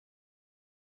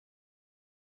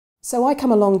So I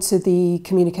come along to the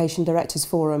Communication Directors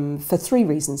Forum for three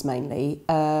reasons mainly.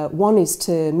 One is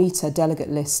to meet a delegate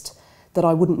list that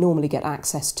I wouldn't normally get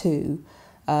access to.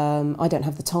 I don't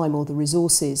have the time or the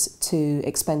resources to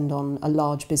expend on a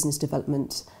large business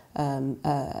development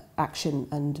action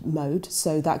and mode,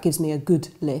 so that gives me a good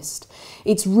list.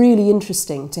 It's really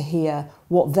interesting to hear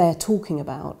what they're talking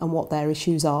about and what their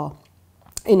issues are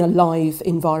in a live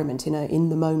environment, in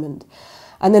the moment.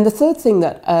 And then the third thing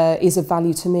that is of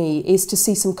value to me is to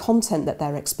see some content that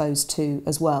they're exposed to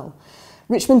as well.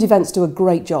 Richmond events do a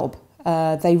great job.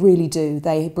 They really do.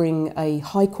 They bring a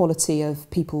high quality of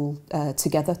people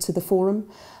together to the forum.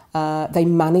 They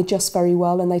manage us very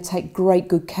well and they take great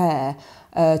good care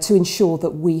to ensure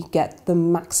that we get the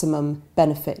maximum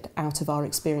benefit out of our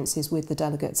experiences with the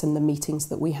delegates and the meetings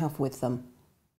that we have with them.